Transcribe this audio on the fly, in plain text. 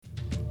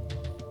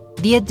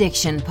The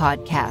Addiction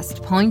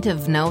Podcast, Point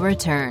of No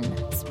Return,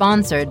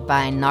 sponsored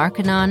by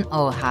Narconon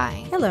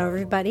Ojai. Hello,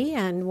 everybody,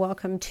 and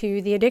welcome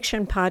to the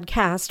Addiction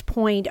Podcast,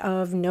 Point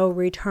of No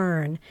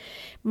Return.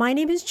 My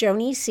name is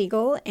Joni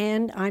Siegel,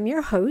 and I'm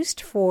your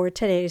host for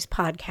today's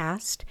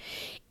podcast.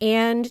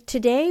 And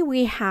today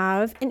we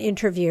have an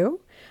interview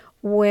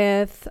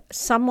with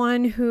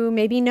someone who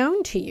may be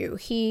known to you.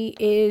 He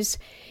is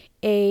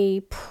a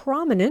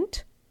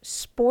prominent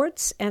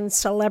sports and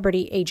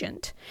celebrity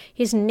agent.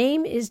 His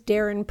name is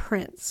Darren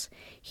Prince.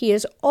 He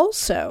is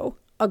also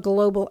a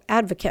global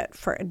advocate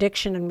for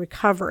addiction and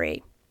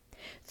recovery.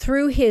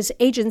 Through his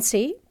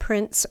agency,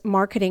 Prince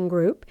Marketing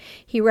Group,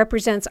 he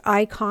represents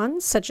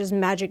icons such as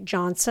Magic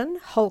Johnson,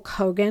 Hulk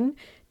Hogan,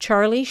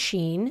 Charlie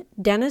Sheen,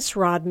 Dennis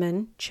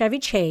Rodman, Chevy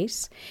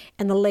Chase,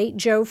 and the late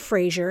Joe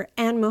Frazier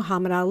and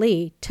Muhammad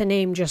Ali, to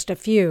name just a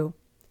few.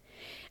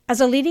 As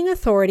a leading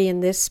authority in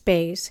this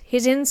space,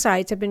 his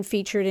insights have been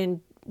featured in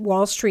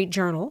Wall Street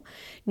Journal,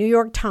 New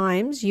York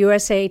Times,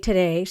 USA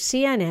Today,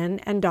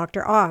 CNN, and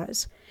Dr.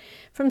 Oz.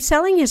 From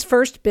selling his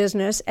first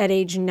business at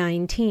age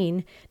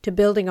 19 to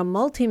building a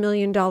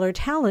multimillion-dollar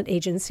talent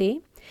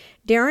agency,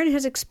 Darren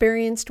has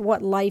experienced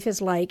what life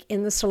is like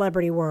in the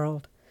celebrity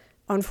world.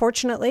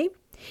 Unfortunately,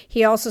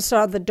 he also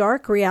saw the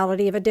dark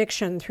reality of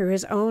addiction through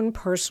his own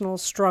personal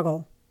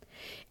struggle.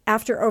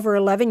 After over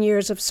 11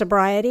 years of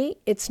sobriety,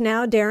 it's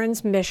now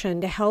Darren's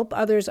mission to help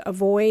others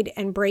avoid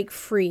and break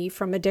free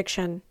from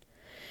addiction.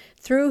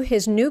 Through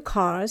his new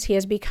cause, he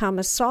has become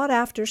a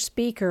sought-after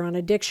speaker on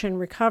addiction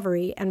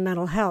recovery and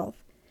mental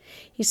health.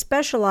 He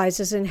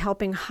specializes in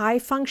helping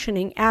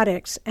high-functioning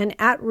addicts and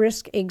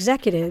at-risk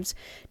executives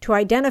to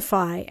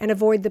identify and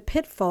avoid the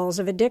pitfalls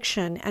of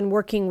addiction and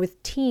working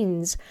with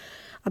teens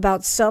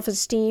about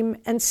self-esteem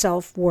and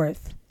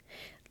self-worth.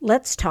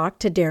 Let's talk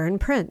to Darren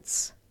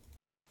Prince.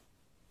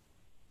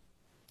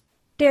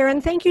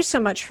 Darren, thank you so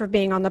much for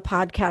being on the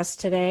podcast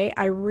today.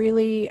 I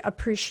really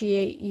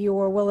appreciate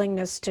your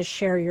willingness to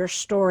share your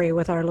story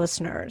with our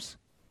listeners.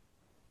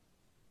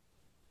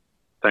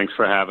 Thanks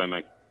for having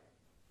me.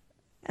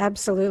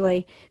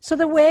 Absolutely. So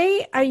the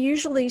way I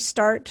usually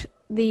start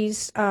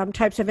these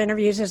types of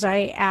interviews is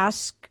I'm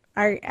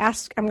going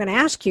to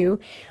ask you,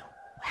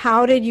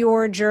 how did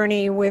your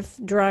journey with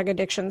drug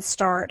addiction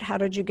start? How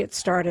did you get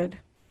started?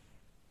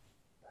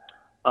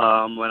 When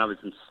I was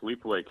in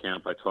sleepaway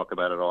camp, I talk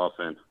about it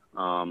often.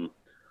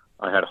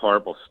 I had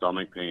horrible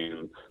stomach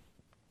pains,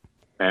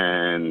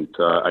 and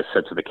I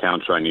said to the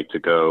counselor, I need to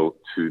go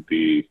to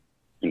the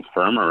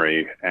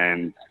infirmary.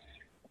 And,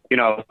 you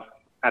know,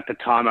 at the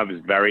time I was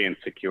very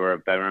insecure,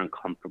 very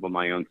uncomfortable in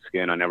my own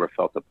skin. I never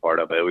felt a part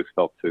of it. I always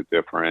felt too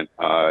different.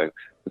 I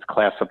was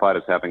classified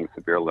as having a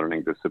severe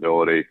learning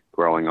disability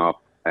growing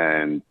up.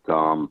 And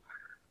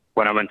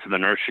when I went to the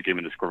nurse, she gave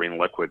me this green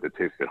liquid that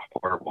tasted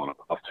horrible in a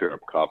cough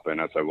syrup cup. And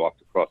as I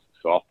walked across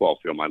the softball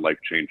field, my life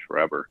changed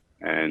forever.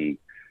 And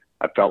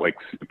I felt like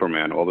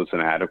Superman. All those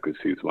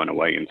inadequacies went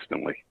away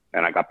instantly.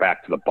 And I got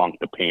back to the bunk.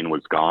 The pain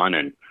was gone.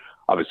 And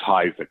I was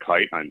high as a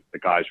kite. And the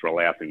guys were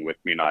laughing with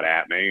me, not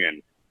at me.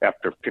 And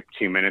after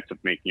 15 minutes of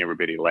making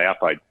everybody laugh,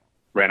 I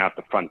ran out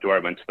the front door. I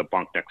went to the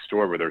bunk next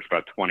door where there's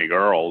about 20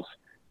 girls.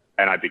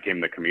 And I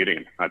became the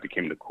comedian. I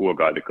became the cool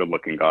guy, the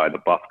good-looking guy, the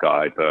buff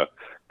guy, the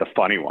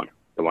funny one,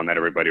 the one that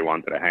everybody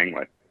wanted to hang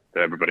with,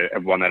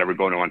 everyone that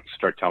everybody wanted to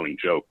start telling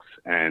jokes.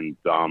 And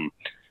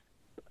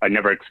I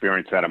never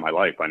experienced that in my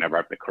life. I never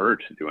had the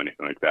courage to do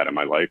anything like that in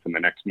my life. And the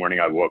next morning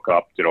I woke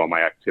up, did all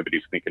my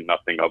activities, thinking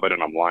nothing of it.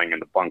 And I'm lying in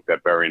the bunk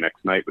that very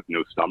next night with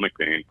no stomach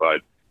pain, but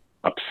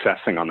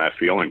obsessing on that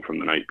feeling from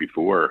the night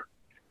before.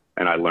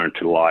 And I learned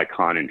to lie,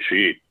 con, and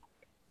cheat.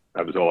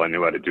 That was all I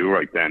knew how to do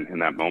right then in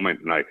that moment.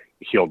 And I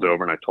healed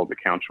over and I told the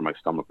counselor my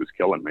stomach was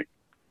killing me.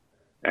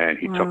 And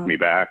he took me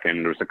back.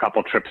 And there was a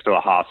couple trips to a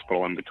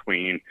hospital in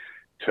between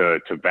to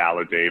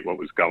validate what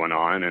was going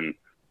on. And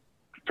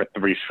for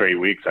 3 straight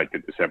weeks, I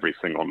did this every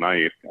single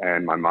night.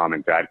 And my mom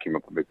and dad came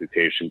up on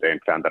visitation day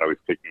and found that I was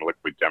taking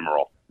liquid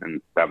Demerol.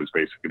 And that was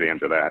basically the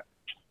end of that.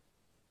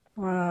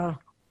 Wow.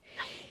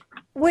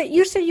 Wait,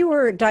 you said you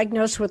were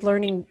diagnosed with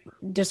learning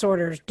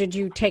disorders. Did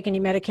you take any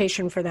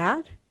medication for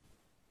that?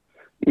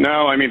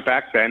 No, I mean,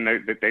 back then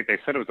they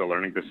said it was a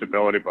learning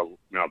disability, but, you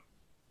know,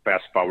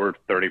 fast forward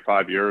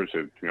 35 years,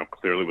 it, you know,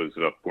 clearly was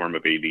a form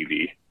of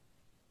ADD.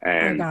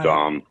 And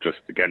just,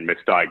 again,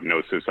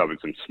 misdiagnosis. I was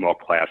in small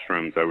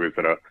classrooms. I was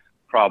at a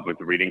problem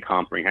with reading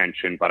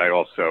comprehension, but I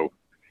also,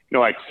 you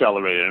know, I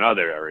accelerated in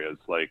other areas,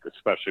 like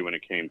especially when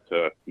it came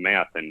to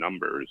math and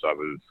numbers. I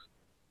was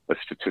a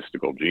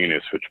statistical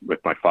genius, which with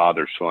my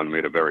father saw me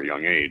at a very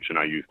young age, and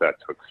I used that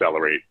to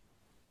accelerate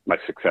my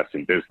success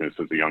in business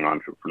as a young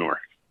entrepreneur.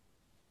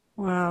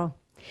 Wow.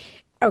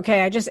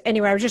 Okay, I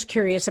was just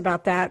curious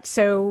about that.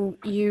 So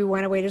you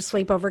went away to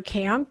sleepover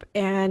camp,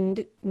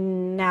 and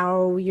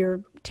now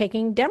you're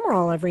taking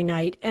Demerol every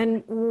night.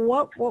 And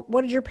what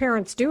did your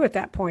parents do at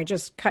that point?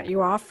 Just cut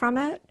you off from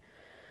it?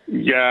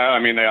 Yeah, I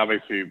mean, they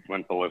obviously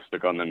went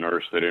ballistic on the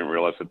nurse. They didn't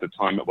realize at the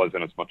time it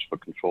wasn't as much of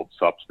a controlled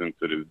substance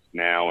as it is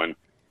now. And,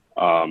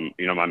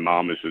 you know, my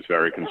mom was just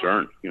very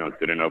concerned, you know,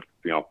 didn't know,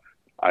 you know,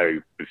 I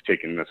was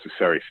taking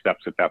necessary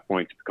steps at that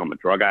point to become a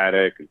drug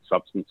addict and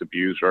substance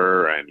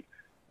abuser. And,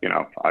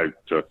 I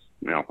just,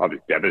 I was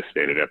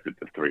devastated after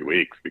the 3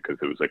 weeks because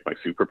it was like my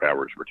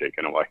superpowers were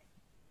taken away.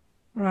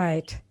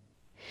 Right.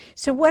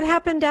 So what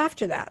happened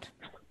after that?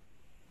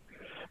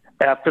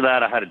 After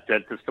that, I had a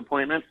dentist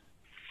appointment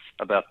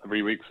about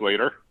 3 weeks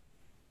later,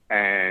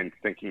 and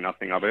thinking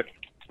nothing of it,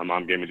 my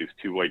mom gave me these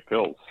 2 white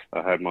pills.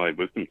 I had my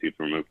wisdom teeth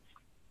removed.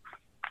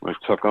 I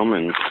took them,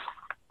 and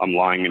I'm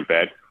lying in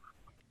bed,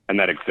 and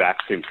that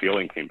exact same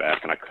feeling came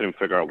back, and I couldn't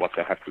figure out what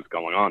the heck was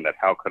going on, that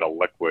how could a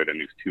liquid and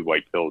these 2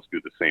 white pills do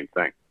the same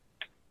thing?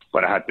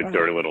 But I had the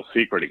dirty little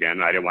secret again,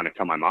 and I didn't want to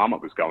tell my mom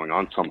what was going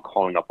on, so I'm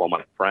calling up all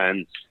my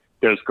friends.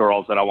 There's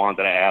girls that I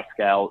wanted to ask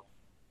out,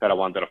 that I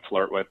wanted to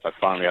flirt with. I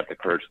finally had the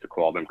courage to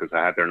call them because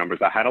I had their numbers.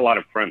 I had a lot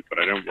of friends, but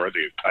I didn't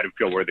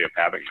feel worthy of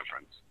having the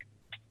friends.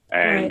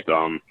 And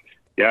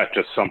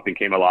just something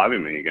came alive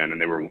in me again, and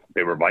they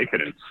were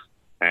Vicodins.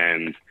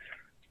 And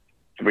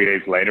 3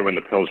 days later, when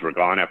the pills were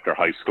gone after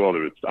high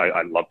school,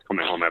 I loved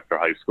coming home after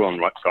high school and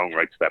going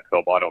right to that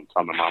pill bottle and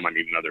telling my mom I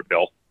need another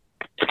pill.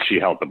 But she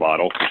held the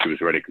bottle because she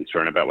was already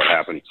concerned about what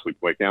happened in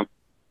sleepaway camp.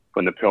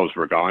 When the pills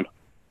were gone,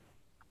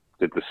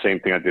 did the same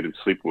thing I did in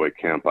sleepaway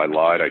camp. I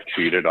lied, I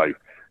cheated, I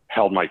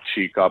held my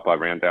cheek up. I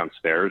ran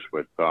downstairs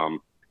with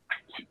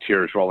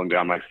tears rolling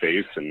down my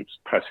face and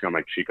pressing on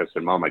my cheek. I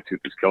said, Mom, my tooth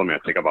is killing me. I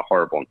think I have a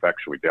horrible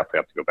infection. We definitely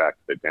have to go back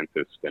to the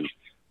dentist, and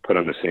put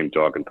on the same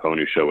dog and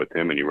pony show with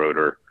him. And he wrote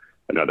her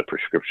another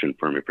prescription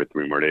for me for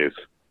 3 more days.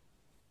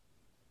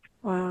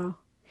 Wow.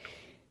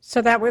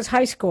 So that was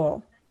high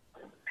school.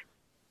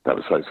 That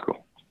was high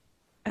school.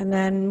 And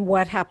then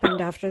what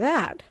happened after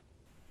that?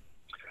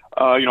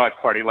 I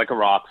partied like a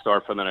rock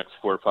star for the next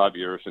 4 or 5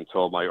 years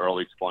until my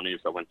early 20s.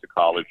 I went to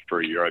college for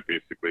a year. I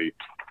basically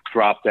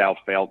dropped out,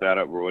 failed out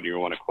at what do you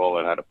want to call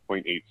it, had a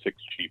 .86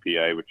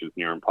 GPA, which is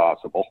near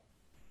impossible.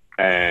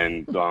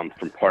 And from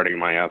partying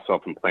my ass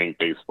off and playing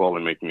baseball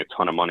and making a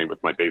ton of money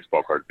with my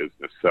baseball card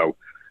business. So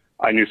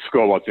I knew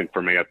school wasn't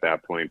for me at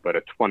that point. But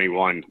at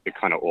 21, it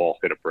kind of all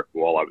hit a brick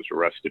wall. I was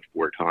arrested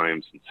 4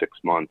 times in 6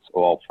 months,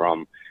 all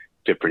from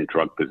different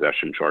drug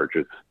possession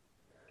charges.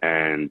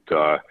 And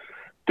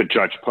the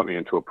judge put me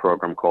into a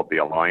program called the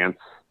Alliance.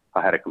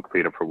 I had to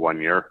complete it for 1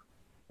 year.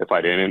 If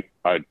I didn't,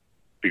 I'd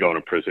be going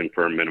to prison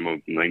for a minimum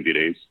of 90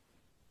 days.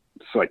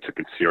 So I took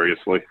it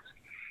seriously.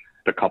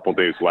 The couple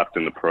days left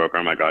in the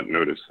program, I got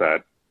notice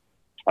that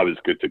I was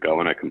good to go,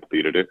 and I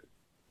completed it.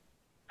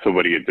 So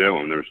what do you do?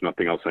 And there was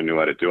nothing else I knew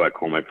how to do. I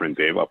called my friend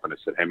Dave up, and I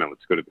said, hey, man,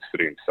 let's go to the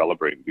city and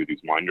celebrate and do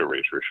these mind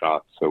eraser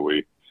shots. So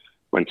we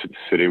went to the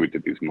city. We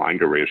did these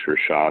mind eraser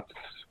shots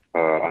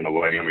on the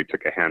way, and we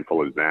took a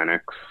handful of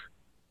Xanax.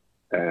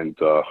 And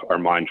our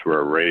minds were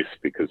erased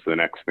because the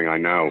next thing I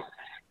know,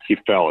 he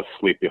fell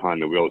asleep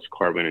behind the wheel. His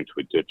car went into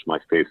a ditch. My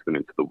face went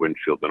into the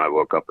windshield. And I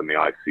woke up in the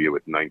ICU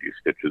with 90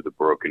 stitches, a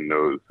broken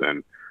nose,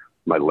 and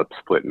my lip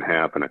split in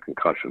half, and a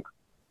concussion.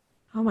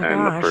 Oh, my gosh.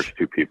 And the first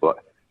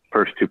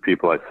two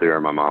people I see are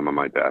my mom and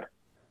my dad.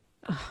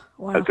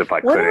 Wow. As if I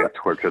couldn't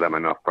torture them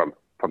enough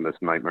from this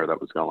nightmare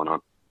that was going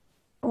on.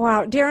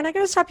 Wow. Darren, I got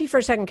to stop you for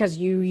a second because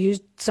you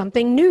used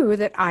something new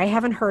that I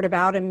haven't heard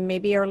about, and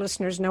maybe our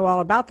listeners know all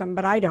about them,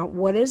 but I don't.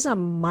 What is a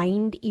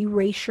mind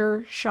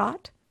erasure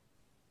shot?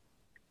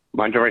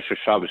 Mind erasure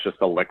shot was just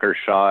a liquor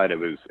shot. It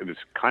was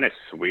kind of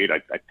sweet.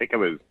 I think it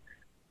was,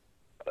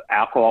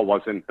 alcohol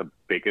wasn't the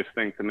biggest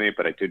thing to me,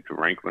 but I did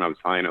drink when I was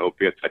high on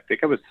opiates. I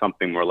think it was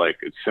something more like,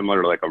 it's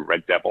similar to like a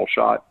Red Devil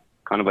shot,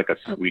 kind of like a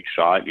sweet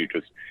shot. You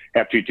just,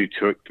 after you do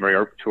two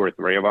or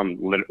three of them,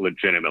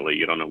 legitimately,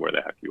 you don't know where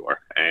the heck you are.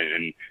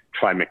 And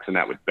try mixing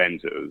that with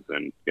benzos.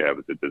 And yeah, it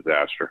was a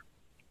disaster.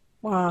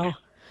 Wow.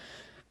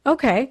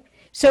 Okay.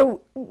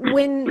 So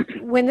when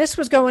this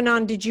was going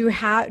on, did you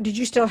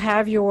still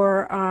have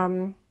your,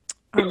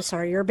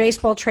 your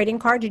baseball trading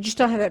card? Did you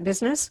still have that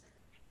business?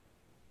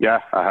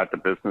 Yeah, I had the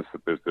business.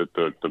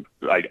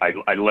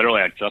 I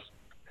literally had just,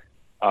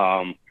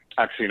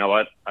 actually, you know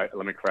what?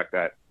 Let me correct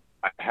that.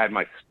 I had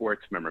my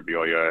sports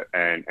memorabilia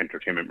and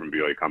entertainment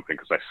memorabilia company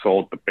because I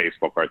sold the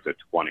baseball cards at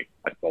 20.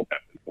 I sold that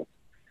business.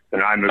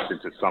 Then I moved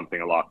into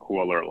something a lot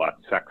cooler, a lot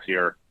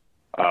sexier,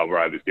 where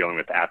I was dealing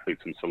with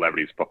athletes and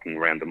celebrities, booking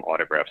random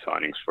autograph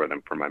signings for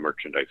them for my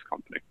merchandise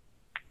company.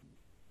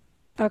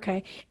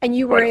 Okay. And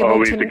you were able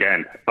always, to...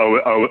 again,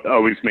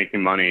 always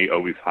making money,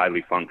 always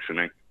highly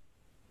functioning.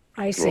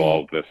 I see. Through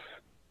all of this.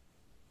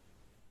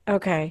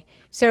 Okay.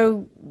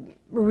 So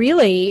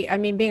really, I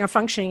mean, being a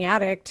functioning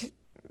addict,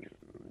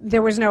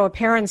 there was no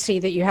apparency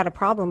that you had a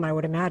problem, I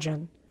would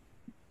imagine.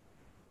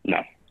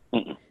 No.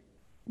 Mm-mm.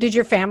 Did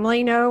your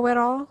family know at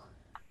all?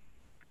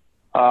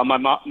 My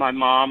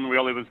mom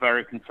really was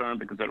very concerned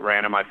because it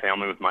ran in my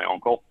family with my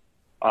uncle.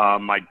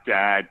 My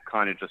dad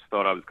kind of just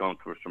thought I was going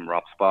through some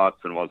rough spots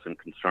and wasn't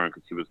concerned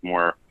because he was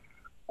more,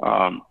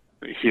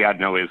 he had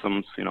no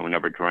isms, he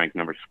never drank,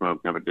 never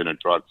smoked, never did a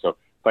drug. So,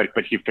 but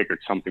he figured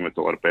something was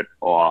a little bit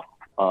off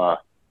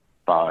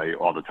by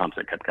all the times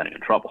I kept getting in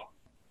trouble.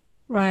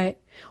 Right.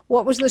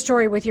 What was the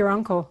story with your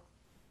uncle?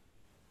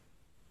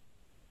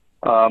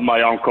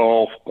 My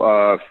uncle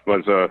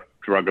was a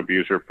drug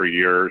abuser for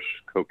years,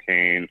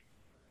 cocaine,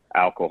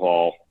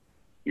 alcohol,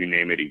 you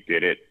name it, he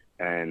did it.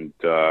 And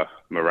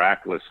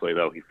miraculously,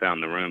 though, he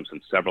found the rooms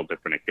on several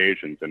different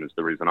occasions, and is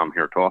the reason I'm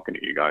here talking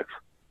to you guys.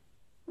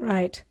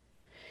 Right.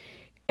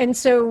 And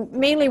so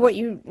mainly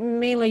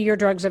your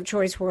drugs of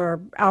choice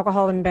were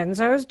alcohol and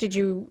benzos. Did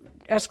you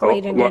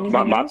escalate into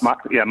anything else?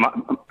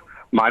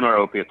 Mine were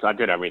opiates. I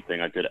did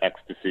everything. I did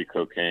ecstasy,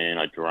 cocaine.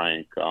 I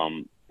drank,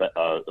 like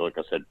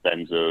I said,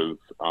 benzos,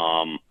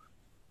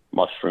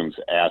 mushrooms,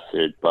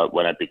 acid. But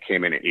when I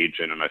became an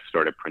agent and I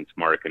started Prince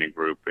Marketing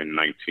Group in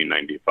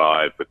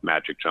 1995 with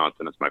Magic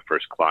Johnson as my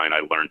first client, I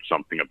learned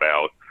something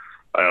about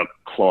a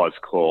clause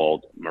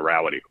called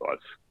morality clause.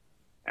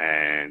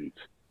 And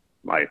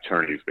my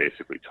attorneys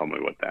basically told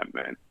me what that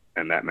meant.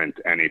 And that meant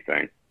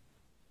anything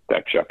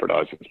that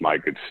jeopardizes my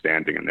good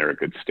standing and their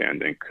good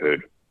standing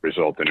could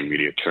result in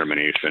immediate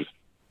termination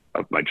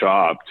of my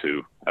job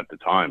to, at the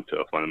time,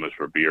 to one of the most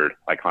revered,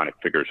 iconic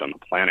figures on the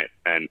planet.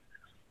 And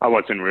I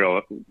wasn't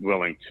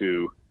willing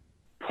to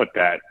put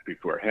that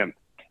before him.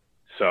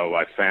 So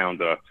I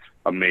found a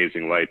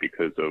amazing way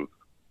because of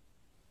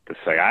the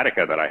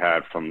sciatica that I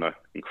had from the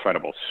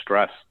incredible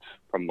stress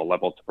from the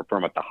level to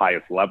perform at the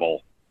highest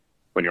level.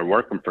 When you're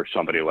working for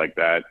somebody like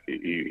that,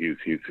 he's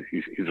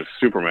a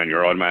Superman.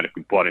 You're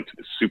automatically brought into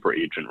the super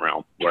agent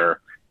realm where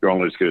you're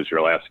only as good as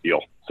your last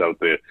deal. So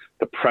the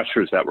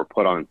pressures that were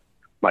put on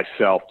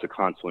myself to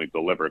constantly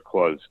deliver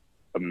caused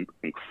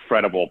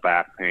incredible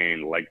back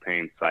pain, leg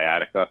pain,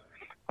 sciatica.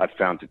 I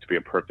found it to be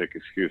a perfect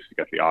excuse to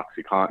get the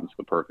Oxycontins,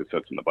 the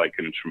Percocets, and the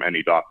Vicodins from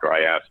any doctor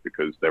I asked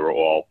because they were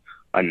all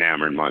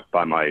enamored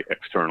by my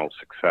external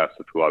success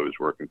of who I was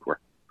working for.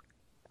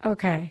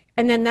 Okay.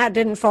 And then that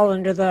didn't fall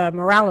under the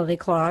morality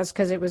clause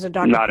because it was a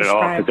doctor Not at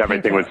all, because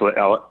everything was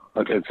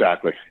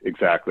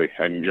exactly.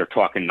 And you're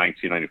talking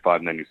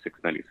 1995, 96,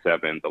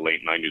 97, the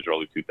late 90s,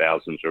 early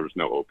 2000s. There was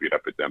no opiate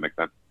epidemic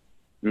then.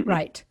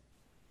 Mm-mm.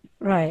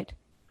 Right.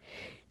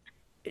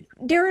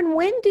 Darren,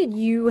 when did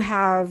you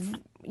have,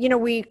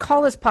 we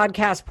call this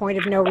podcast Point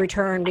of No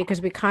Return because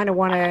we kind of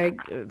want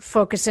to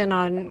focus in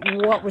on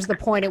what was the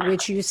point at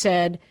which you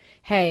said,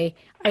 hey,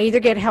 I either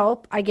get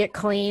help, I get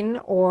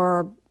clean,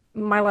 or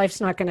my life's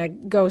not going to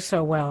go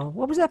so well.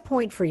 What was that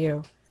point for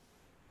you?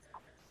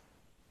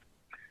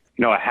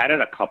 I had it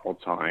a couple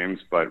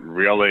times, but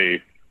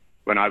really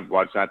when I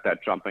was at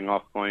that jumping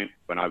off point,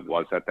 when I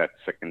was at that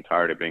sick and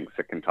tired of being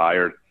sick and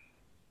tired,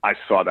 I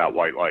saw that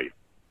white light.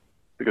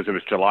 Because it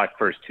was July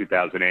 1st,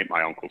 2008,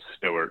 my Uncle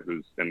Stuart,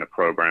 who's in the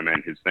program,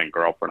 and his then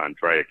girlfriend,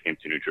 Andrea, came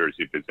to New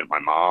Jersey to visit my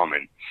mom,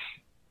 and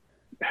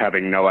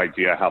having no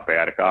idea how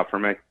bad it got for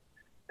me,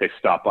 they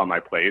stopped by my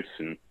place,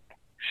 and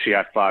she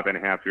had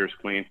 5.5 years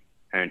clean,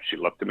 and she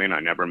looked at me, and I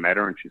never met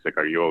her, and she's like,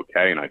 "Are you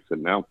okay?" And I said,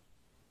 "No."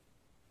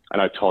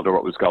 And I told her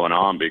what was going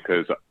on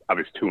because I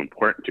was too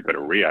important to go to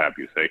rehab,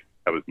 you see.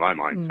 That was my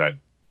mindset.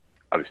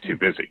 I was too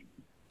busy.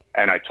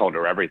 And I told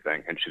her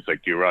everything. And she's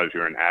like, "Do you realize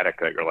you're an addict,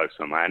 that your life's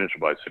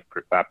unmanageable?" I said,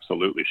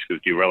 "Absolutely." She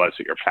goes, "Do you realize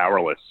that you're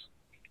powerless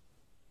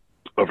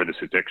over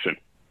this addiction?"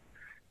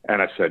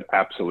 And I said,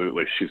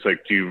 "Absolutely." She's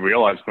like, "Do you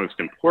realize, most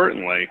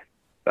importantly,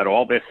 that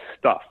all this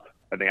stuff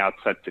and the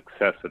outside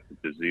success of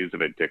the disease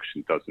of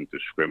addiction doesn't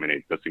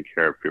discriminate, doesn't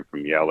care if you're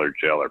from Yale or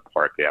Jail or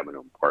Park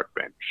Avenue and Park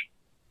Bench?"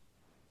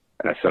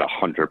 And I said,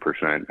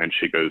 100%. And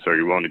she goes, "Are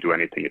you willing to do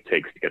anything it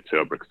takes to get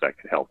sober because I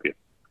can help you?"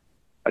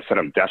 I said,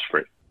 "I'm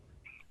desperate."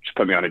 She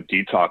put me on a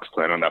detox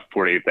plan. On that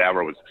 48th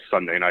hour was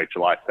Sunday night,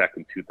 July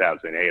 2nd,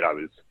 2008. I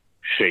was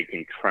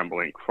shaking,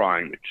 trembling,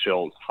 crying, the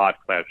chills, hot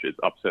flashes,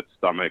 upset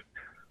stomach,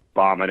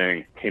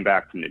 vomiting. Came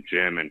back from the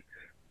gym, and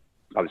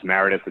I was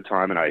married at the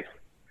time, and I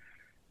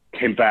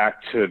came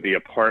back to the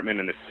apartment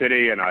in the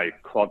city, and I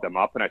called them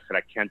up, and I said,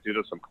 "I can't do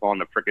this. I'm calling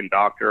the freaking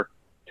doctor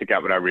to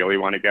get what I really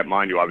want to get."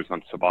 Mind you, I was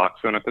on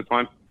Suboxone at the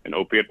time, an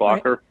opiate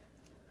blocker,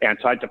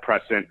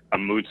 antidepressant, a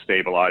mood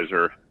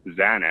stabilizer,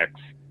 Xanax,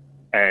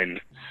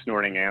 and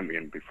snorting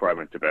Ambien before I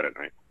went to bed at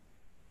night.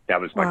 That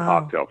was my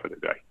cocktail for the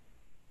day.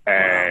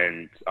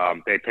 And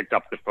they picked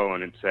up the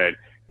phone and said,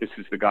 "This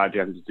is the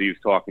goddamn disease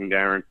talking,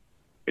 Darren.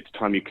 It's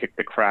time you kick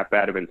the crap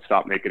out of it and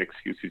stop making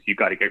excuses. You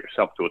got to get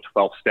yourself to a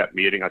 12-step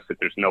meeting." I said,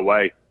 "There's no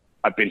way.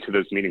 I've been to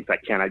those meetings. I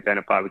can't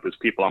identify with those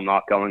people. I'm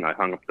not going." I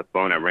hung up the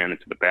phone. I ran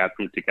into the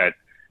bathroom to get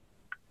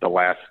the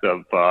last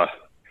of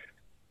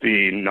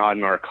the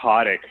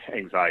non-narcotic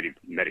anxiety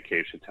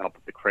medication to help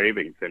with the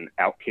cravings, and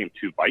out came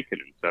 2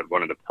 Vicodins out of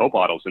one of the pill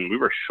bottles, and we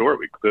were short.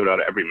 We cleared out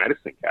every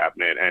medicine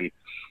cabinet, and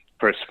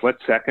for a split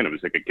second, it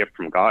was like a gift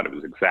from God. It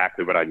was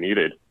exactly what I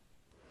needed.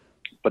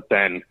 But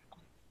then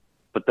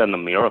the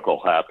miracle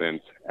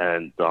happened,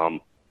 and I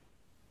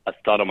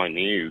fell on my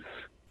knees,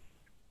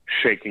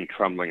 shaking,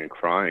 trembling, and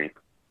crying,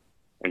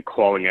 and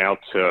calling out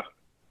to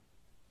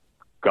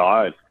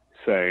God,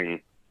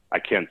 saying, "I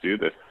can't do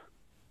this.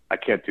 I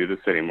can't do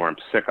this anymore. I'm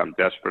sick. I'm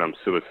desperate. I'm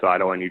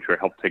suicidal. I need your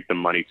help. Take the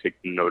money,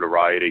 take the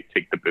notoriety,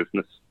 take the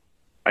business.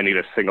 I need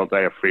a single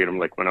day of freedom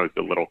like when I was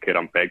a little kid.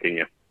 I'm begging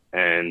you."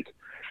 And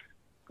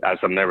as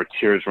I'm there with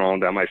tears rolling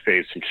down my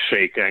face and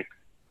shaking,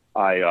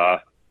 I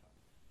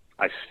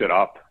stood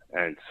up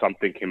and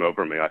something came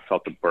over me. I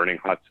felt a burning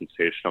hot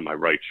sensation on my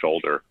right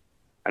shoulder,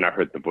 and I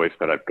heard the voice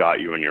that I've got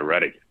you when you're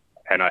ready.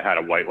 And I had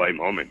a white light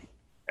moment,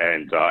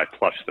 and I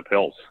flushed the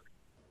pills.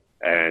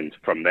 And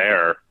from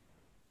there,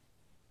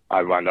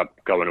 I wound up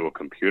going to a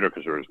computer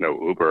because there was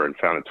no Uber, and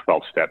found a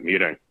 12-step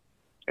meeting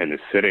in the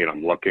city. And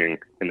I'm looking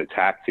in the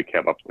taxi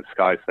cab up in the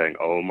sky saying,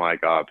 oh my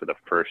God, for the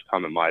first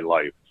time in my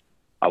life,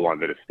 I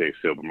wanted to stay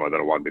sober more than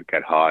I wanted to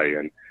get high.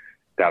 And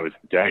that was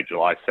the day,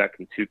 July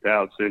 2nd,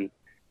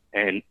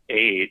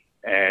 2008.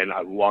 And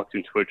I walked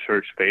into a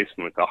church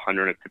basement with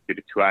 150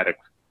 to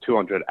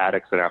 200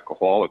 addicts and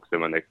alcoholics.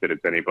 And when they said, is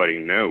anybody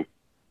new?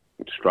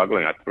 I'm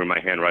struggling. I threw my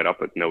hand right up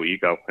with no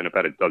ego. And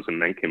about a dozen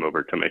men came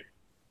over to me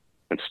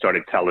and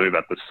started telling me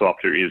about the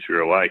softer,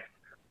 easier way.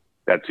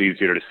 That's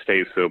easier to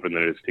stay sober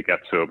than it is to get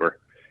sober.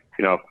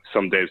 You know,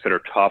 some days that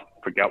are tough,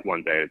 forget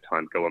one day at a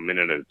time, go a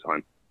minute at a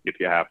time if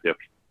you have to.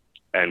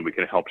 And we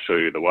can help show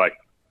you the way.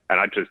 And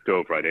I just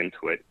dove right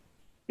into it.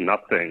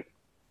 Nothing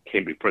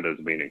came before those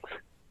meetings.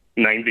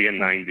 90 and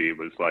 90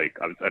 was like,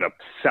 I was an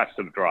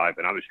obsessive drive,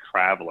 and I was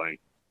traveling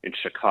in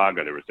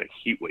Chicago. There was a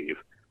heat wave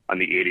on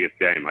the 80th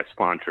day. My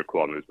sponsor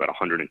called me. It was about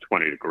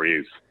 120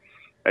 degrees.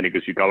 And he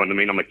goes, you going to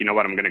meet? I'm like, you know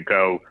what? I'm going to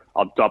go.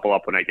 I'll double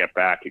up when I get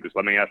back. He goes,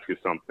 let me ask you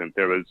something.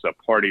 There was a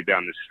party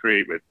down the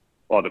street with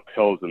all the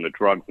pills and the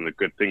drugs and the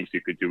good things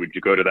you could do. Would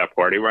you go to that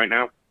party right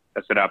now?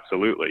 I said,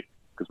 absolutely.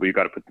 Because we've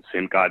got to put the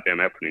same goddamn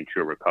effort into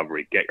your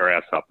recovery. Get your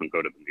ass up and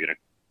go to the meeting.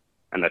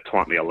 And that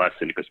taught me a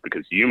lesson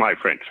because you, my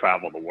friend,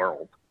 travel the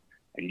world.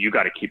 And you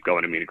got to keep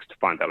going to meetings to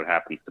find out what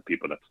happens to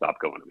people that stop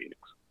going to meetings.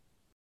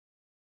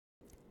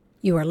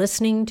 You are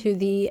listening to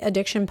the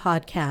Addiction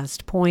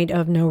Podcast, Point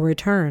of No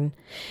Return.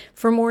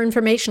 For more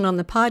information on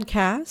the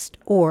podcast,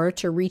 or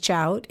to reach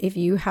out if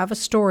you have a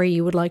story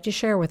you would like to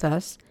share with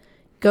us,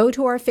 go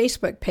to our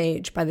Facebook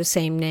page by the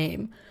same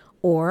name,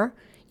 or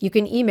you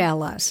can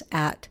email us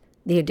at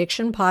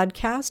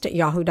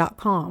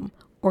theaddictionpodcast@yahoo.com,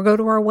 or go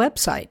to our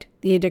website,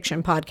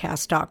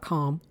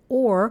 theaddictionpodcast.com,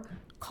 or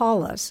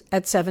call us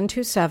at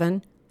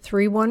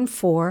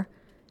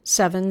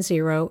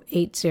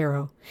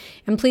 727-314-7080.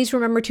 And please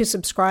remember to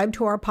subscribe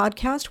to our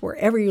podcast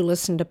wherever you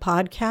listen to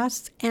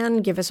podcasts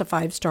and give us a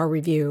 5-star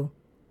review.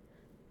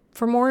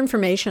 For more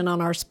information on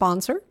our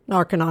sponsor,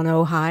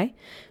 Narconon Ojai,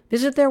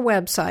 visit their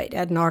website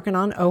at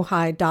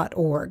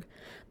narcononojai.org.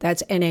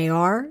 That's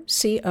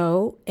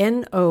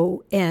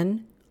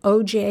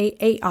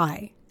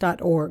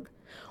NARCONONOJAI.org.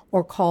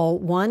 Or call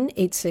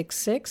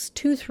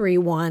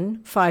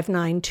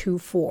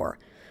 1-866-231-5924.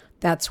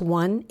 That's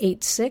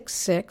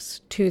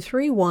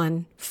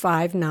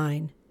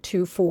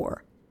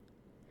 1-866-231-5924.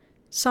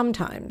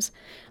 Sometimes,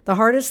 the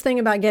hardest thing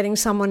about getting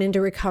someone into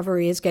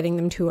recovery is getting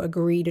them to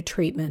agree to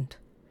treatment.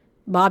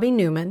 Bobby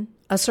Newman,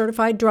 a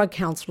certified drug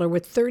counselor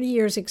with 30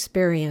 years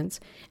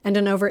experience and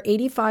an over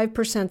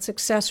 85%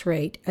 success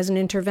rate as an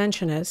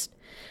interventionist,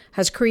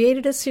 has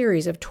created a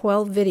series of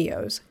 12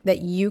 videos that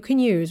you can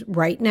use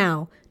right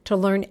now to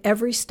learn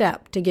every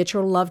step to get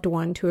your loved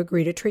one to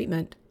agree to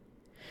treatment.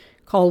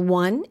 Call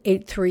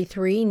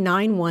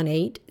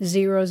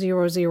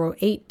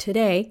 1-833-918-0008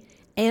 today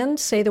and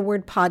say the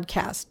word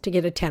podcast to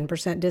get a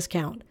 10%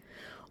 discount.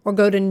 Or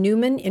go to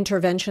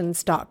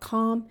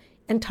newmaninterventions.com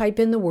and type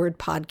in the word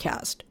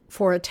podcast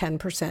for a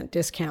 10%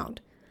 discount.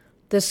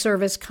 This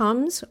service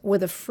comes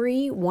with a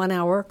free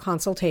 1-hour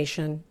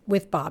consultation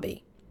with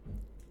Bobby.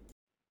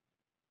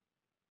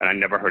 And I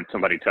never heard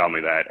somebody tell me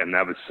that. And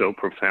that was so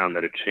profound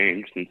that it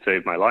changed and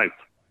saved my life.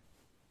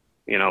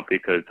 You know,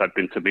 because I've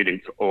been to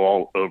meetings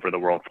all over the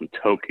world, from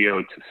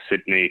Tokyo to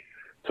Sydney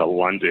to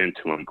London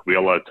to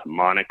Anguilla to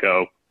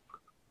Monaco.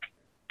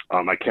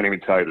 I can't even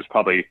tell you. There's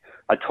probably,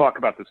 I talk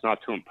about this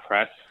not to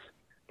impress,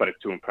 but it's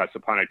to impress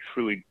upon. I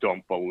truly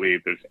don't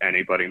believe there's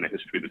anybody in the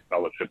history of this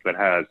fellowship that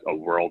has a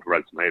world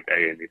resume of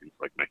AA meetings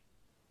like me.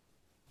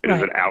 It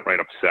is an outright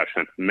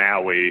obsession.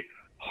 Maui,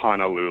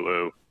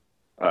 Honolulu,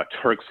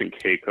 Turks and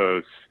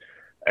Caicos.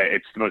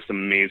 It's the most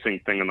amazing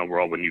thing in the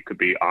world when you could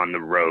be on the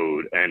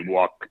road and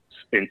walk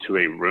into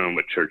a room,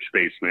 a church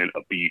basement,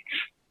 a beach,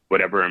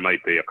 whatever it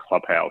might be, a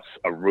clubhouse,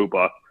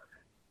 Aruba,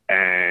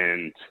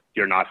 and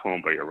you're not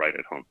home, but you're right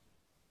at home.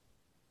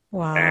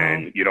 Wow.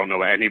 And you don't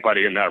know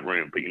anybody in that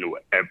room, but you know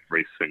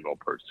every single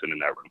person in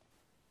that room.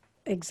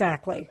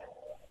 Exactly.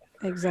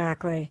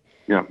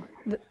 Yeah.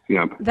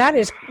 Yeah. That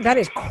is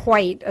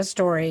quite a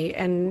story,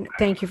 and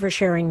thank you for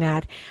sharing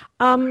that.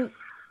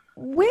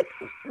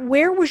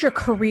 Where was your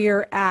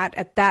career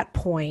at that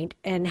point,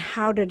 and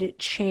how did it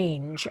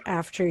change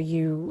after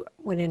you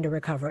went into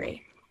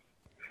recovery?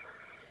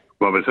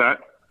 What was that?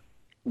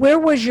 Where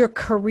was your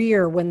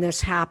career when this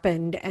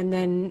happened, and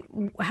then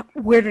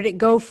where did it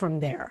go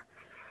from there?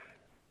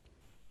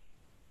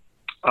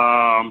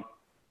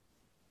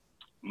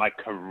 My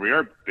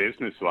career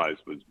business-wise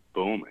was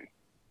booming.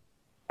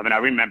 I mean, I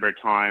remember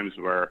times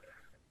where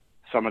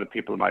some of the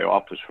people in my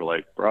office were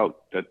like, bro,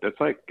 that's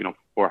like,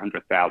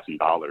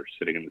 $400,000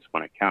 sitting in this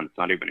one account. It's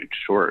not even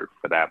insured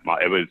for that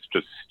much. It was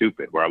just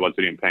stupid where I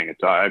wasn't even paying it.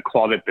 So I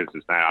called it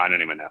business now. I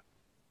don't even know.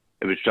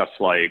 It was just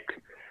like,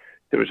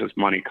 there was just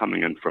money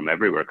coming in from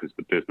everywhere because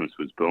the business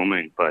was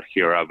booming. But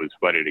here I was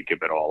ready to give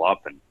it all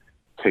up and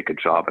take a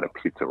job at a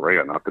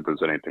pizzeria. Not that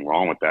there's anything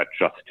wrong with that,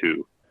 just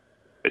to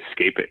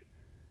escape it,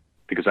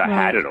 because I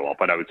had it all,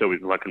 but I was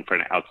always looking for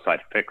an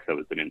outside fix that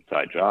was an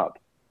inside job.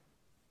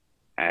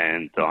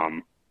 And,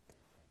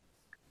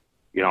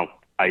 you know,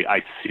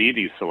 I see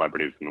these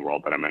celebrities in the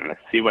world that I'm in, and I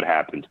see what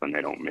happens when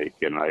they don't make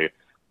it, and I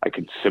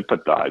can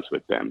sympathize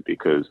with them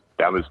because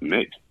that was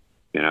me.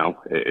 You know,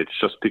 it's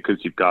just because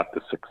you've got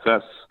the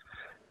success.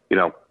 You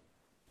know,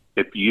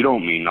 if you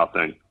don't mean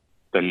nothing,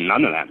 then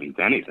none of that means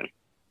anything.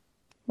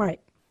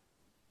 Right.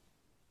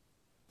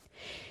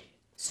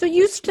 So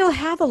you still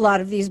have a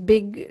lot of these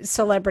big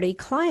celebrity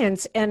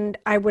clients, and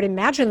I would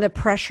imagine the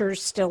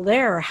pressure's still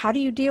there. How do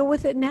you deal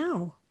with it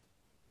now?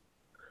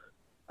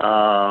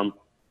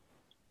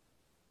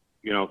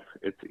 You know,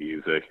 it's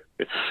easy.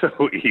 It's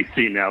so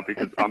easy now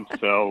because I'm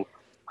so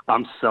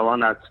on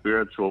that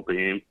spiritual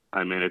beam.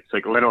 I mean, it's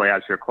like literally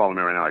as you're calling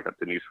me right now, I got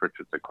Denise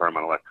Richards and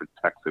Carmen Electric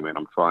texting me, and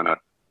I'm trying to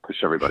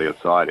push everybody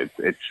aside.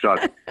 It's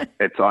just,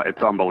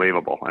 it's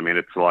unbelievable. I mean,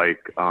 it's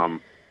like,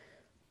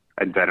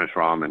 and Dennis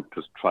Rahman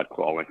just tried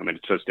calling. I mean,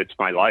 it's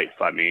my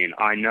life. I mean,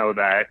 I know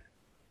that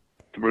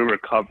through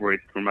recovery,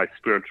 through my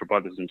spiritual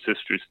brothers and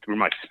sisters, through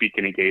my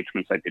speaking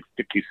engagements, I did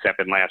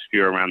 57 last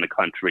year around the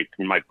country,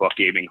 through my book,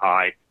 Aiming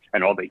High,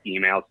 and all the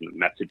emails and the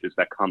messages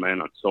that come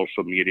in on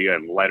social media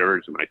and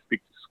letters, and when I speak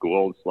to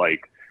schools,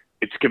 like,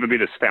 it's given me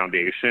this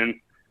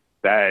foundation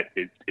that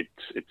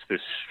it's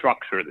this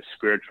structure, the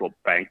spiritual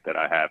bank that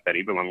I have, that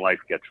even when life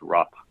gets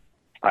rough,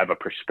 I have a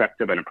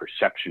perspective and a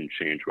perception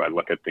change where I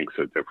look at things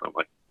so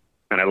differently.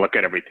 And I look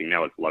at everything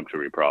now as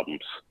luxury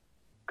problems.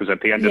 Because at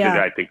the end of the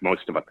day, I think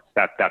most of us,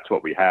 that's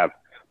what we have,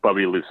 but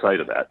we lose sight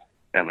of that.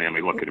 And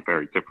we look at it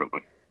very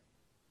differently.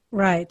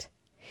 Right.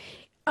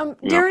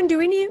 Darren, do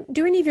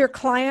any of your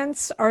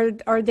clients,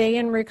 are they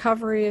in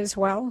recovery as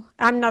well?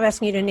 I'm not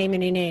asking you to name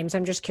any names.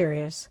 I'm just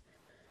curious.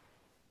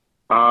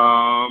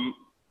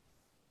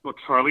 Well,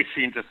 Charlie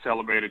Sheen just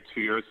celebrated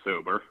 2 years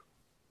sober.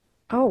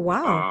 Oh,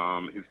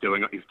 wow. He's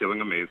doing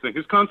amazing.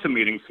 He's gone to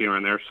meetings here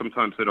and there.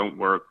 Sometimes they don't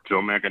work.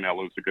 Joe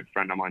Manganiello is a good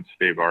friend of mine.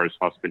 Steve R's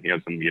husband, he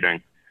has a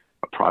meeting,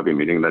 a private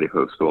meeting that he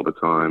hosts all the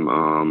time.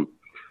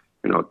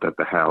 You know, at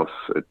the house.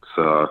 It's,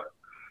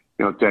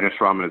 you know, Dennis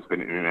Rahman has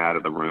been in and out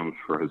of the rooms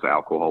for his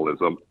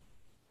alcoholism.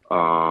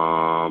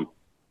 I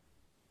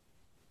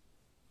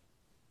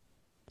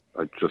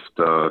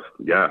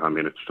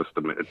mean, it's just,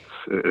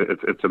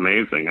 it's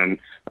amazing. And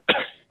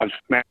I was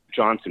Matt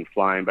Johnson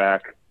flying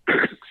back,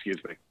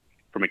 excuse me,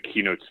 from a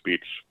keynote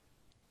speech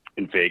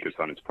in Vegas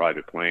on his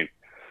private plane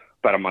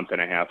about a month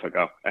and a half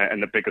ago.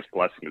 And the biggest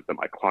blessing is that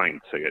my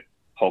clients see it.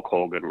 Hulk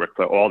Hogan, Rick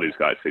Flair, all these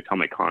guys, they tell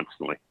me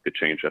constantly the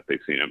change that they've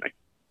seen in me.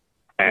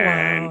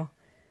 And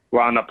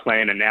we're on the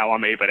plane, and now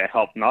I'm able to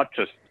help not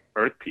just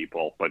Earth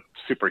people, but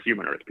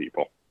superhuman Earth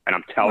people. And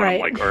I'm telling them,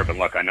 like, Urban,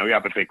 look, I know you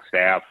have a big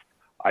staff.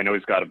 I know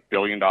he's got $1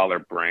 billion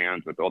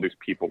brand with all these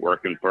people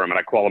working for him. And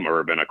I call him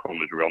Urban. I call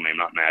him his real name,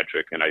 not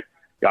Magic. And I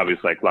was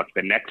like, look,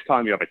 the next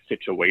time you have a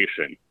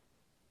situation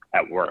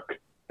at work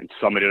and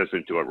somebody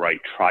doesn't do it right,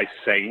 try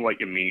saying what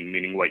you mean,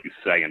 meaning what you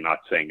say, and not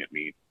saying it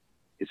mean.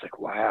 He's like,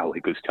 wow.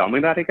 He goes, tell me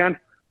that again?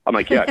 I'm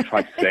like, yeah,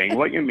 try saying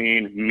what you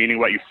mean, meaning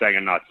what you say,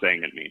 and not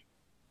saying it mean.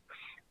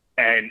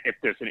 And if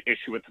there's an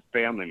issue with a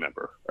family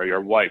member or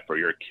your wife or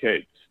your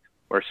kids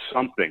or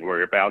something where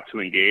you're about to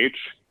engage,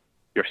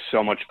 you're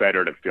so much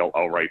better to feel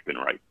all right than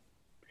right.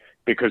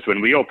 Because when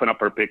we open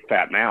up our big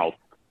fat mouth,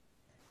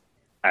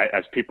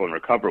 as people in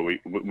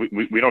recovery,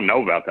 we don't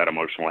know about that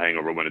emotional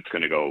hangover when it's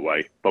going to go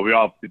away. But we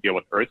all have to deal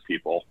with Earth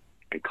people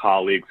and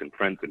colleagues and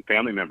friends and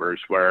family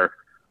members where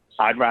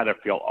I'd rather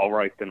feel all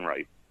right than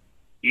right.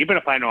 Even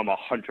if I know I'm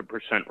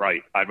 100%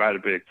 right, I'd rather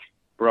be,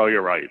 bro,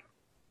 you're right.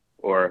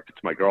 Or if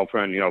it's my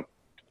girlfriend, you know,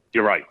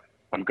 you're right.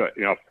 I'm good.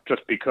 You know,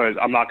 just because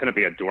I'm not going to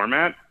be a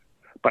doormat,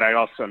 but I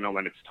also know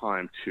when it's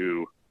time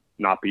to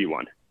not be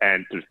one.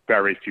 And there's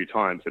very few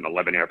times in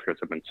 11 years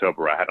I've been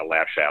sober I had to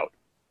lash out.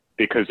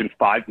 Because in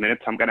 5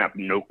 minutes, I'm going to have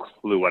no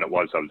clue what it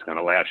was I was going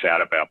to lash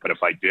out about. But if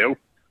I do,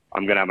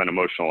 I'm going to have an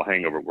emotional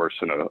hangover worse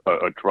than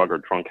a drug or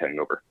drunk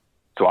hangover.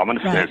 So I'm going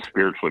to stay as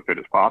spiritually fit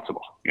as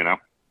possible, you know?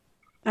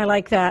 I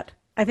like that.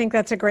 I think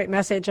that's a great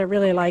message. I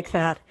really like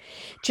that.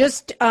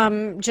 Just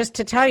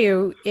to tell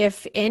you,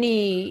 if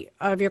any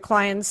of your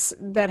clients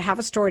that have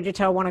a story to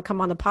tell want to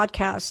come on the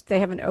podcast, they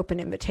have an open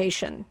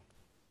invitation.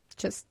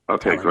 Just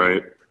okay,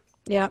 great.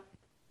 Yep.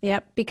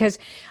 Because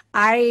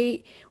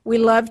we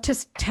love to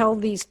tell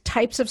these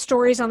types of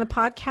stories on the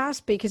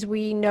podcast because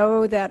we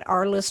know that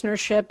our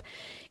listenership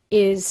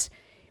is,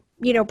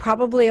 you know,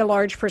 probably a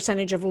large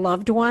percentage of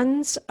loved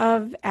ones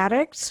of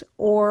addicts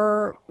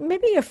or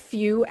maybe a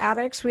few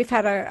addicts. We've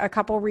had a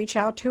couple reach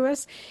out to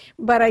us,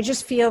 but I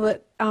just feel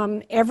that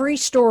every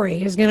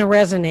story is going to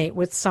resonate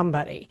with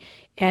somebody.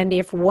 And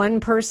if one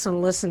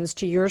person listens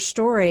to your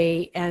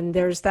story and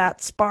there's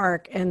that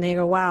spark and they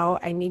go, wow,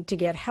 I need to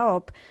get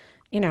help,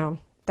 you know,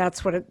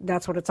 that's what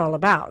it's all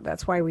about.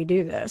 That's why we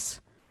do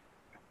this.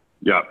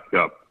 Yep.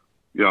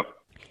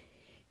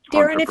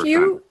 Darren, if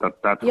you,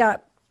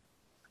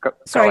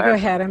 Sorry, go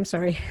ahead. I'm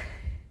sorry.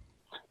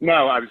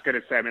 No, I was going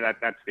to say, I mean,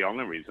 that's the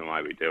only reason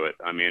why we do it.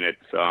 I mean,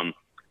 it's,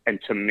 and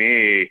to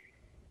me,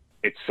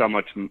 it's so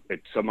much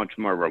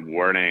more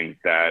rewarding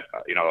that,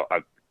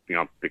 I've,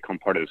 become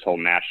part of this whole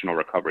national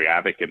recovery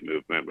advocate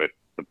movement with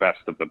the best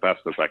of the best,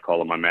 as I call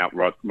them, my Mount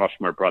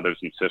Rushmore brothers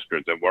and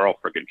sisters, and we're all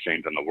freaking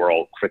changing the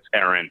world. Chris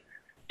Aaron,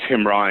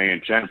 Tim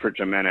Ryan, Jennifer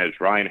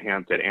Jimenez, Ryan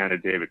Hampton, Anna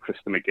David,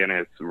 Krista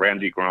McGinnis,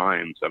 Randy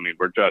Grimes. I mean,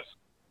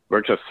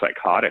 we're just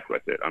psychotic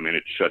with it. I mean,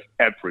 it's just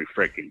every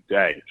freaking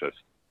day, just,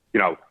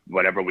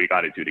 whatever we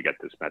got to do to get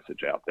this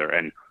message out there.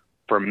 And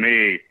for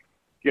me,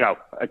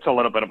 it's a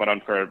little bit of an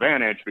unfair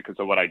advantage because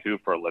of what I do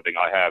for a living.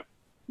 I have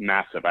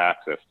massive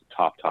access to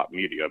top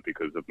media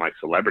because of my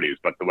celebrities,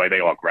 but the way they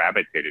all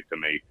gravitated to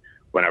me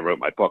when I wrote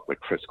my book with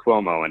Chris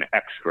Cuomo and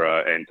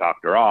Extra and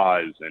Dr.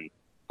 Oz and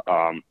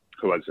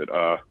who was it?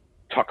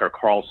 Tucker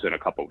Carlson a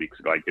couple of weeks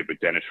ago. I did with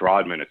Dennis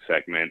Rodman a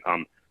segment.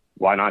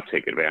 Why not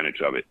take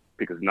advantage of it?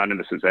 Because none of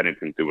this has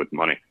anything to do with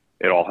money.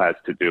 It all has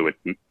to do with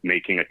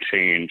making a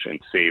change and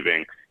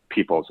saving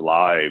people's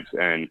lives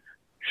and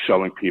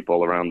showing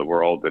people around the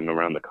world and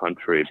around the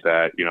country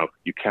that,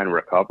 you can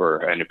recover.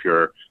 And if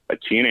you're a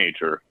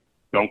teenager,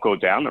 don't go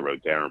down the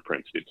road Darren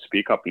Prince did.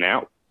 Speak up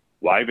now.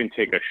 Why even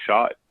take a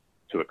shot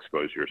to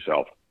expose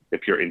yourself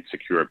if you're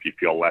insecure, if you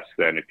feel less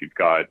than, if you've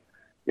got,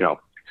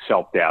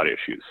 self-doubt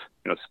issues?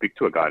 Speak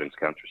to a guidance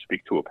counselor,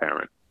 speak to a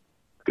parent,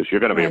 because you're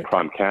going to be a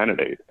prime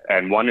candidate.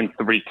 And 1 in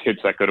 3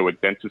 kids that go to a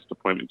dentist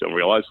appointment don't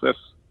realize this,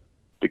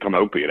 become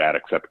opiate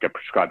addicts that get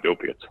prescribed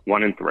opiates.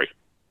 1 in 3.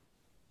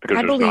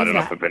 Because there's not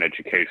enough of an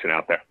education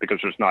out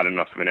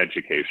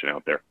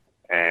there.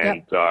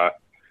 And, I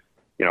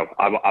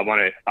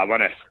want to, I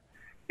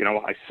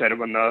said it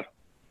when the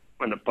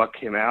book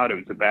came out. It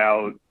was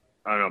about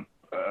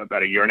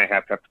a year and a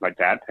half after my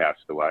dad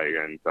passed away.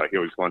 And he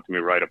always wanted me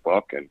to write a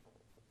book. And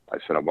I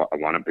said, I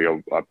want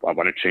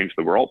to change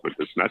the world with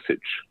this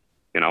message.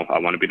 I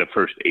want to be the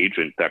first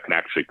agent that can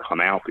actually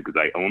come out because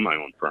I own my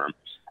own firm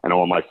and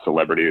all my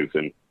celebrities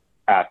and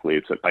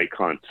athletes and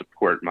icons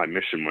support my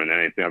mission more than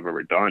anything I've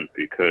ever done,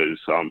 because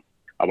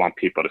I want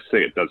people to see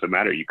it doesn't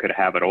matter. You could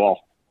have it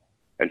all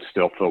and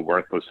still feel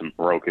worthless and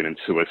broken and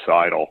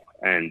suicidal.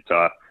 And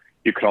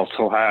you could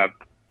also have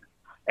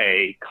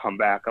a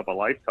comeback of a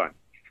lifetime,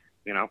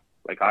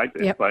 like I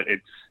did. Yep. But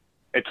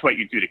it's what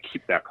you do to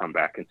keep that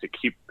comeback and to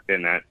keep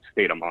in that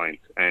state of mind.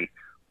 And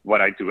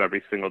what I do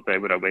every single day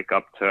when I wake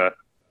up to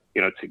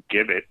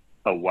give it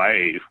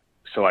away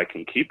so I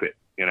can keep it.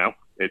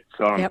 It's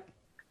yep.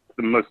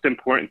 The most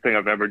important thing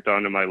I've ever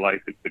done in my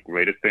life. It's the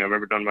greatest thing I've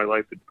ever done in my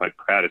life. It's my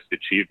proudest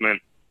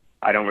achievement.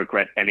 I don't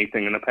regret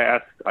anything in the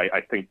past.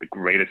 I think the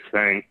greatest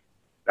thing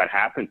that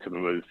happened to me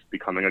was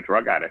becoming a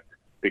drug addict,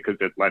 because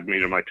it led me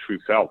to my true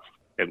self.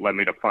 It led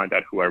me to find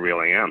out who I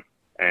really am.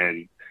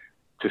 And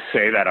to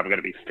say that I'm going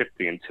to be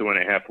 50 in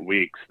 2.5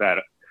 weeks, that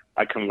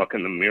I can look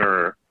in the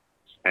mirror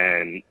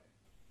and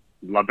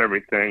love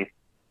everything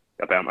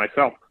about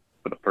myself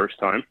for the first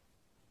time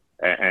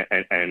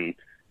and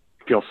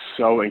feel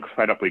so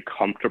incredibly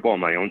comfortable in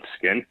my own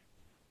skin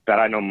that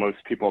I know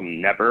most people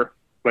never,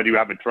 whether you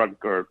have a drug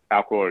or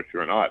alcohol or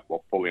you're not,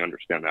 will fully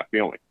understand that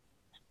feeling.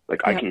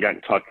 Like, I can get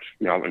in touch,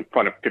 in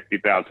front of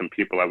 50,000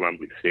 people at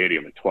Wembley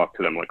Stadium and talk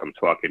to them like I'm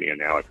talking to you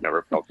now. I've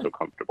never felt so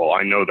comfortable.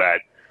 I know that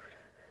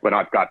when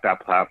I've got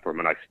that platform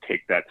and I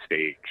take that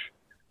stage,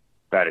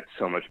 that it's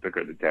so much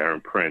bigger than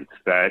Darren Prince,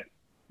 that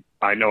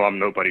I know I'm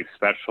nobody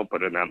special,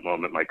 but in that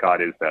moment, my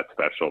God is that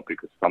special,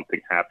 because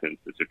something happens.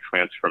 There's a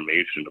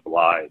transformation of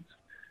lives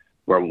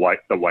where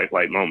the white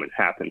light moment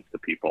happens to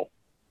people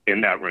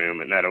in that room,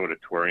 in that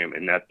auditorium,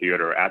 in that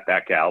theater, at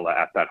that gala,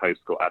 at that high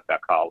school, at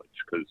that college,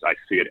 because I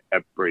see it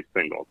every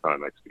single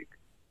time I speak.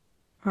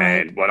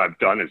 Right. And what I've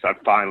done is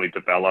I've finally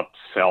developed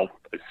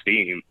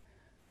self-esteem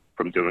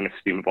from doing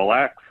esteemable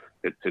acts.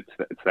 It's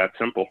that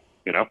simple,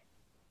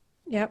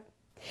 Yep.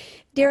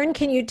 Darren,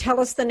 can you tell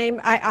us the name?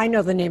 I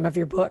know the name of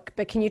your book,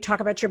 but can you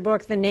talk about your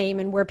book, the name,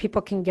 and where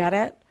people can get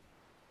it?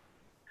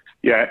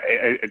 Yeah,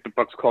 the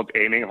book's called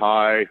Aiming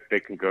High. They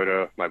can go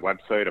to my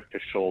website,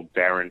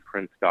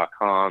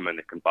 officialdarrenprince.com, and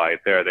they can buy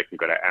it there. They can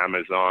go to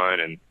Amazon.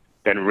 And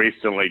then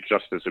recently,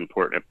 just as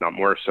important, if not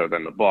more so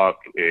than the book,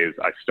 is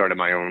I started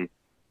my own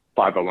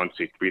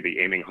 501c3, the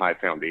Aiming High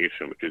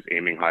Foundation, which is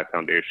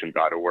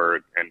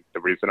aiminghighfoundation.org. And the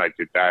reason I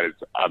did that is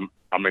I'm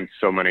in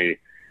so many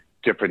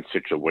different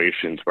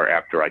situations where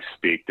after I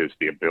speak, there's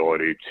the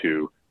ability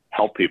to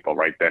help people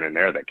right then and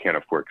there that can't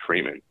afford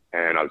treatment.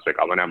 And I was like,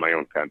 I want to have my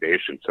own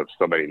foundation. So if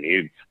somebody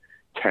needs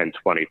 $10,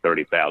 $20,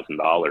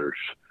 $30,000,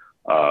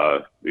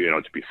 to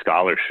be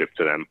scholarship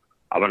to them,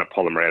 I want to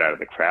pull them right out of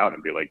the crowd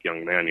and be like,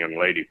 young man, young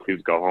lady,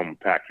 please go home and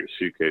pack your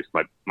suitcase.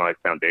 My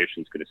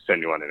foundation's going to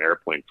send you on an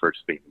airplane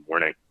first thing in the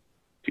morning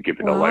to give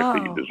you the life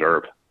that you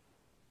deserve.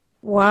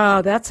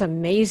 Wow, that's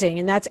amazing.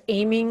 And that's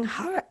Aiming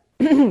High.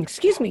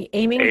 Excuse me,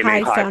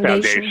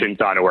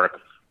 aiminghighfoundation.org.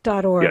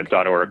 .org.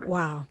 Yeah, .org.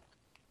 Wow.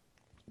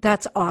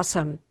 That's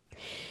awesome.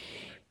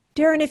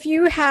 Darren, if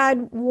you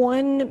had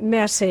one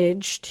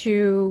message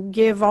to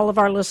give all of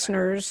our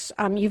listeners,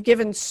 you've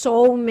given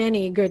so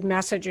many good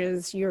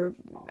messages.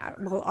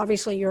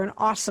 Obviously you're an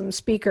awesome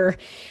speaker,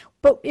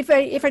 but if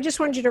I just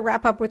wanted you to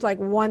wrap up with like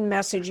one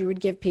message you would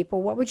give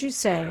people, what would you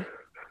say?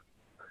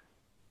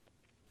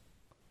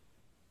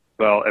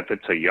 Well, if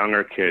it's a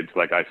younger kid,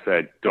 like I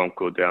said, don't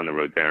go down the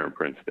road Darren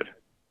Prince did,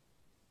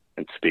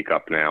 and speak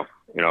up now.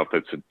 If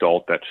it's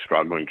adult that's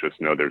struggling, just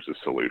know there's a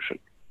solution,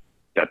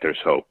 that there's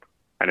hope.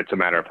 And it's a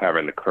matter of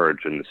having the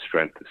courage and the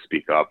strength to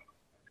speak up,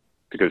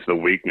 because the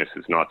weakness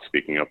is not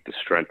speaking up. The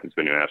strength has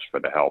been to ask for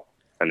the help.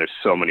 And there's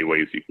so many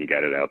ways you can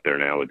get it out there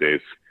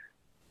nowadays.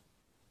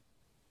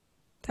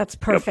 That's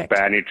perfect.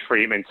 Banyan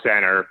Treatment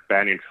Center,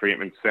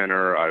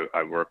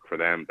 I work for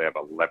them. They have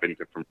 11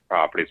 different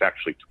properties,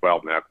 actually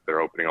 12 now, because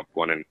they're opening up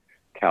one in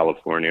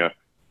California.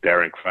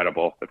 They're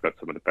incredible. They've got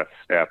some of the best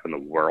staff in the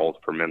world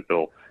for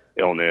mental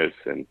illness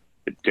and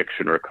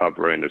addiction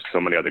recovery. And there's so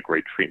many other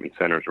great treatment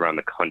centers around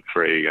the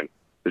country. And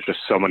there's just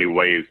so many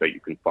ways that you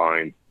can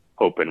find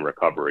hope in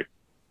recovery.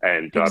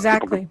 And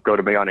exactly. People go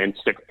to me on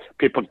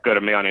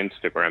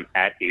Instagram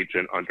at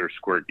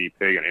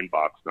 @agent_DP and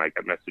inbox, and I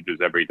get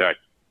messages every day.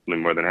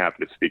 I'm more than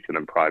happy to speak to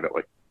them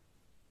privately.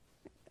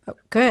 Oh,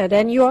 good.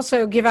 And you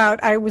also give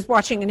out, I was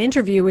watching an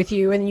interview with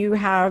you, and you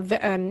have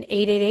an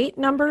 888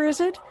 number, is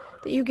it,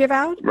 that you give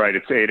out? Right.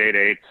 It's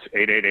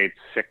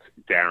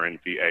 888-6-DARREN,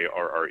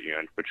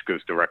 DARREN, which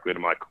goes directly to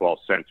my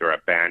call center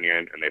at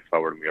Banyan, and they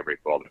forward me every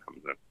call that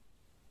comes in.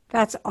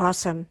 That's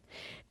awesome.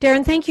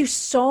 Darren, thank you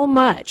so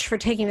much for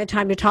taking the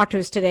time to talk to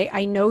us today.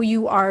 I know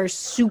you are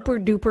super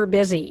duper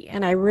busy,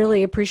 and I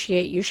really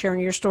appreciate you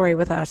sharing your story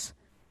with us.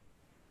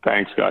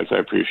 Thanks, guys. I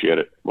appreciate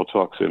it. We'll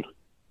talk soon.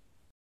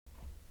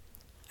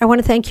 I want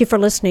to thank you for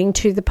listening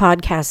to the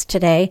podcast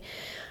today.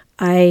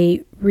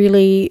 I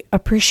really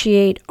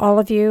appreciate all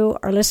of you,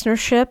 our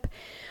listenership.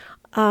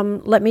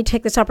 Let me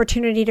take this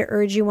opportunity to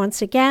urge you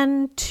once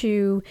again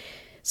to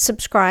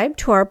subscribe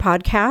to our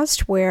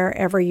podcast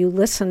wherever you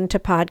listen to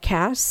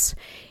podcasts.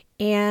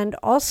 And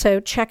also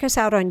check us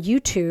out on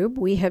YouTube.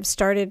 We have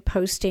started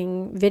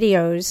posting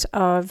videos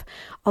of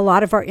a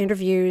lot of our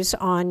interviews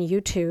on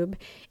YouTube.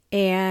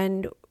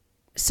 And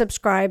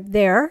subscribe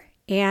there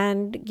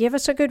and give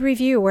us a good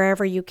review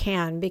wherever you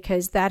can,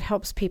 because that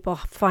helps people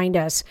find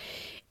us.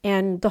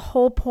 And the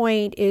whole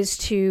point is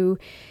to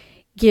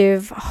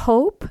give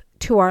hope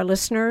to our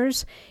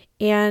listeners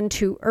and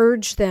to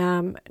urge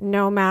them,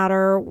 no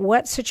matter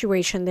what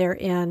situation they're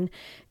in,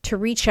 to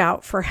reach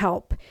out for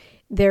help.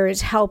 There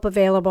is help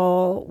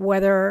available,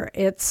 whether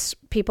it's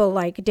people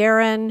like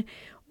Darren,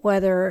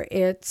 whether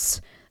it's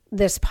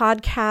this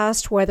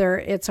podcast, whether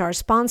it's our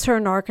sponsor,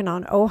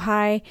 Narconon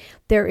Ojai.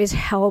 There is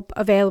help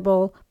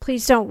available.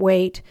 Please don't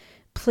wait.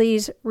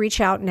 Please reach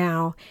out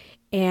now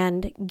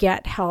and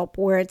get help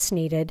where it's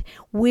needed.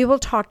 We will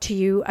talk to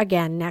you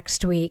again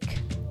next week.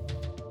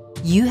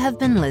 You have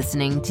been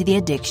listening to the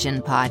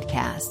Addiction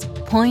Podcast,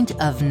 Point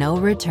of No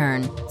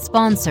Return,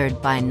 sponsored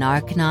by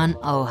Narconon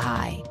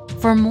Ojai.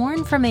 For more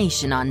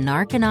information on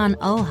Narconon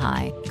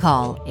Ojai,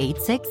 call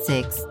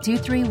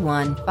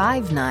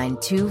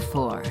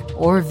 866-231-5924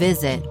 or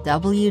visit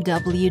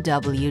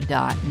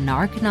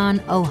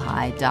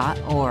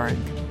www.narcononojai.org.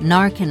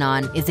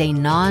 Narconon is a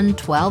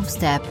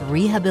non-12-step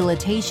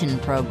rehabilitation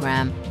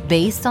program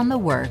based on the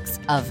works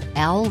of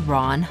L.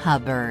 Ron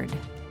Hubbard.